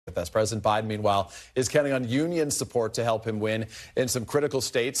with us. President Biden, meanwhile, is counting on union support to help him win in some critical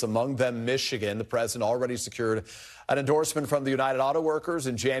states, among them Michigan. The president already secured an endorsement from the United Auto Workers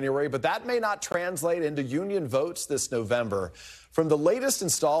in January, but that may not translate into union votes this November. From the latest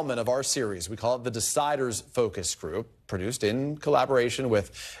installment of our series, we call it the Deciders Focus Group, produced in collaboration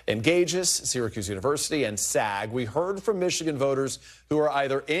with Engagious, Syracuse University and Sago, we heard from Michigan voters who are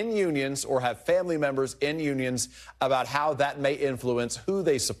either in unions or have family members in unions about how that may influence who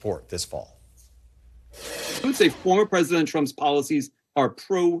they support this fall. I would say former President Trump's policies are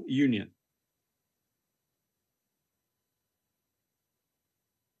pro-union.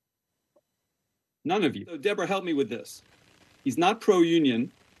 None of you. So Deborah, help me with this. He's not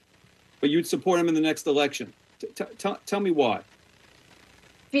pro-union, but you'd support him in the next election. Tell me why.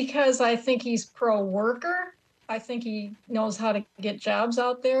 Because I think he's pro-worker. I think he knows how to get jobs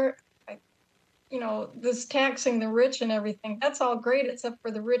out there. This taxing the rich and everything, that's all great, except for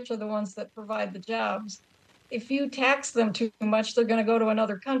the rich are the ones that provide the jobs. If you tax them too much, they're going to go to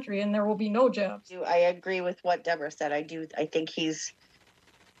another country and there will be no jobs. I agree with what Deborah said. I think he's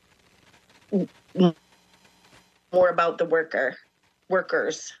more about the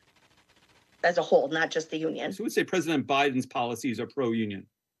workers as a whole, not just the union. So I would say President Biden's policies are pro-union.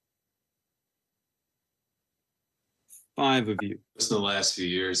 5 of you. Just in the last few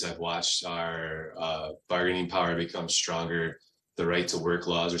years, I've watched our bargaining power become stronger. The right to work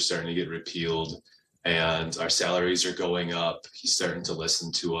laws are starting to get repealed and our salaries are going up. He's starting to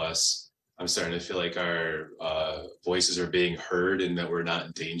listen to us. I'm starting to feel like our voices are being heard and that we're not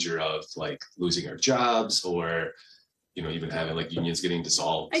in danger of losing our jobs or, even having unions getting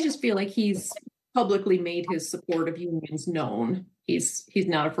dissolved. I just feel like he's publicly made his support of unions known. He's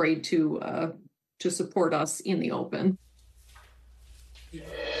not afraid to support us in the open.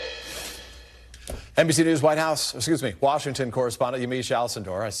 NBC News Washington correspondent Yamiche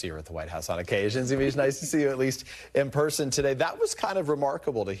Alcindor. I see her at the White House on occasions. Yamiche, nice to see you at least in person today. That was kind of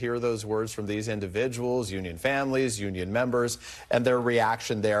remarkable to hear those words from these individuals, union families, union members, and their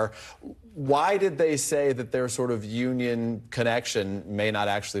reaction there. Why did they say that their sort of union connection may not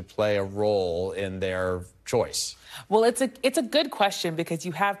actually play a role in their choice? Well, it's a good question because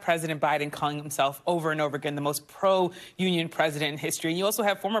you have President Biden calling himself over and over again the most pro-union president in history. And you also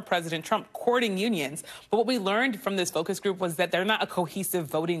have former President Trump courting unions. But what we learned from this focus group was that they're not a cohesive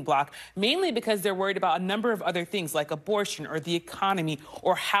voting bloc, mainly because they're worried about a number of other things like abortion or the economy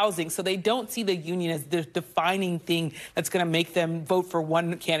or housing. So they don't see the union as the defining thing that's going to make them vote for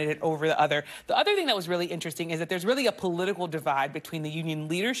one candidate over the other. The other thing that was really interesting is that there's really a political divide between the union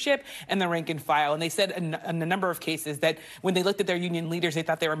leadership and the rank and file. And they said in a number of cases that when they looked at their union leaders, they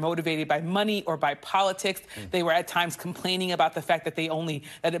thought they were motivated by money or by politics. They were at times complaining about the fact that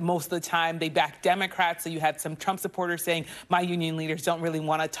most of the time they back Democrats. So you had some Trump supporters saying, my union leaders don't really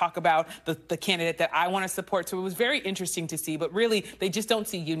want to talk about the candidate that I want to support. So it was very interesting to see. But really, they just don't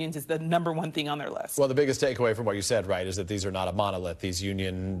see unions as the number one thing on their list. Well, the biggest takeaway from what you said, right, is that these are not a monolith. These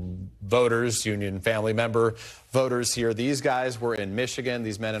union voters, union family member voters here, these guys were in Michigan,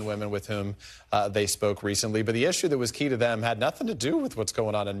 these men and women with whom they spoke recently. But the issue that was key to them had nothing to do with what's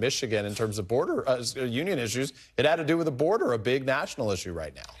going on in Michigan in terms of border union issues. It had to do with the border, a big national issue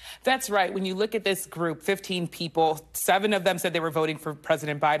right now. That's right. When you look at this group, 15 people, 7 of them said they were voting for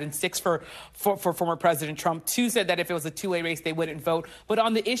President Biden, 6 for former President Trump. 2 said that if it was a two-way race, they wouldn't vote. But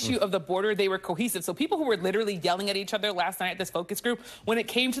on the issue of the border, they were cohesive. So people who were literally yelling at each other last night at this focus group, when it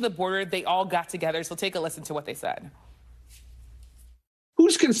came to the border, they all got together. So take a listen to what they said.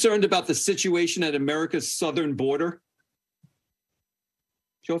 Who's concerned about the situation at America's southern border?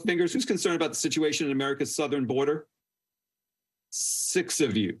 Show of fingers. Who's concerned about the situation at America's southern border? 6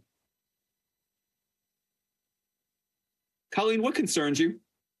 of you. Colleen, what concerns you?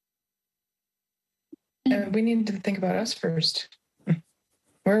 We need to think about us first.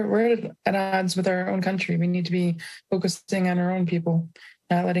 We're at odds with our own country. We need to be focusing on our own people,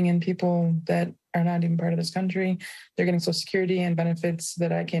 not letting in people that are not even part of this country. They're getting Social Security and benefits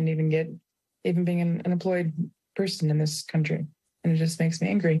that I can't even get, even being an unemployed person in this country. And it just makes me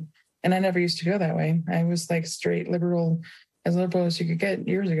angry. And I never used to go that way. I was straight liberal, as liberal as you could get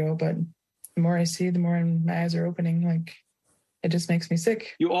years ago. But the more I see, the more my eyes are opening. It just makes me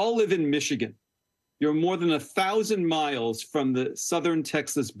sick. You all live in Michigan. You're more than 1,000 miles from the southern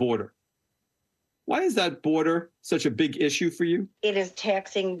Texas border. Why is that border such a big issue for you? It is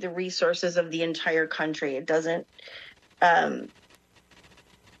taxing the resources of the entire country. It doesn't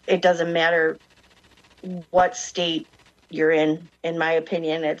matter what state you're in. In my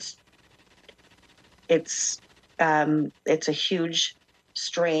opinion, it's a huge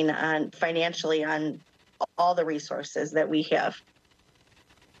strain financially on all the resources that we have.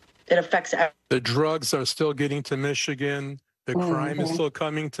 It affects everyone. The drugs are still getting to Michigan. The crime is still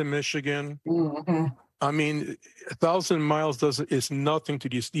coming to Michigan. I mean, 1,000 miles is nothing to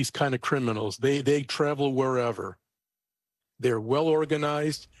these kind of criminals. They travel wherever. They're well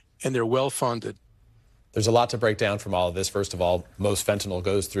organized and they're well funded. There's a lot to break down from all of this. First of all, most fentanyl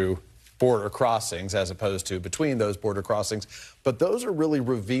goes through border crossings as opposed to between those border crossings. But those are really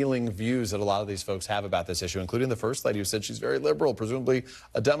revealing views that a lot of these folks have about this issue, including the First Lady, who said she's very liberal, presumably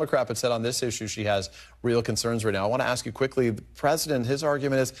a Democrat, but said on this issue she has real concerns right now. I want to ask you quickly, the president, his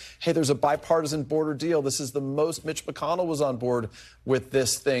argument is, hey, there's a bipartisan border deal. This is the most Mitch McConnell was on board with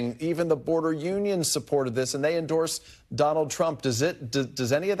this thing. Even the border unions supported this, and they endorsed Donald Trump. Does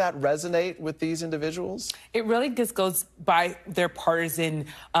any of that resonate with these individuals? It really just goes by their partisan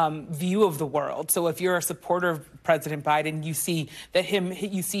view of the world. So if you're a supporter of President Biden, you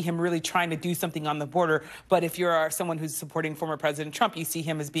see him really trying to do something on the border. But if you're someone who's supporting former President Trump, you see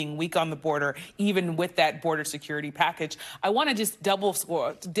him as being weak on the border, even with that border security package. I want to just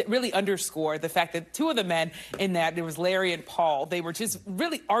really underscore the fact that two of the men in that, there was Larry and Paul, they were just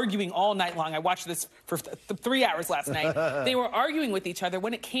really arguing all night long. I watched this for 3 hours last night. They were arguing with each other.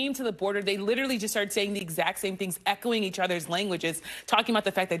 When it came to the border, they literally just started saying the exact same things, echoing each other's languages, talking about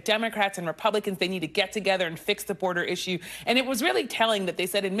the fact that Democrats and Republicans, they need to get together and fix the border issue. And it was really telling that they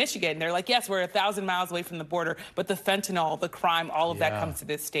said in Michigan, they're like, yes, we're 1,000 miles away from the border, but the fentanyl, the crime, all of that comes to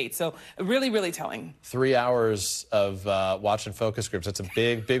this state. So really, really telling. 3 hours of watching focus groups. It's a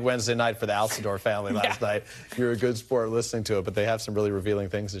big Wednesday night for the Alcindor family last night. You're a good sport listening to it, but they have some really revealing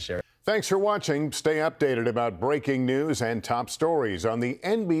things to share. Thanks for watching. Stay updated about breaking news and top stories on the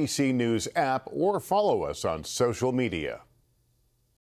NBC News app or follow us on social media.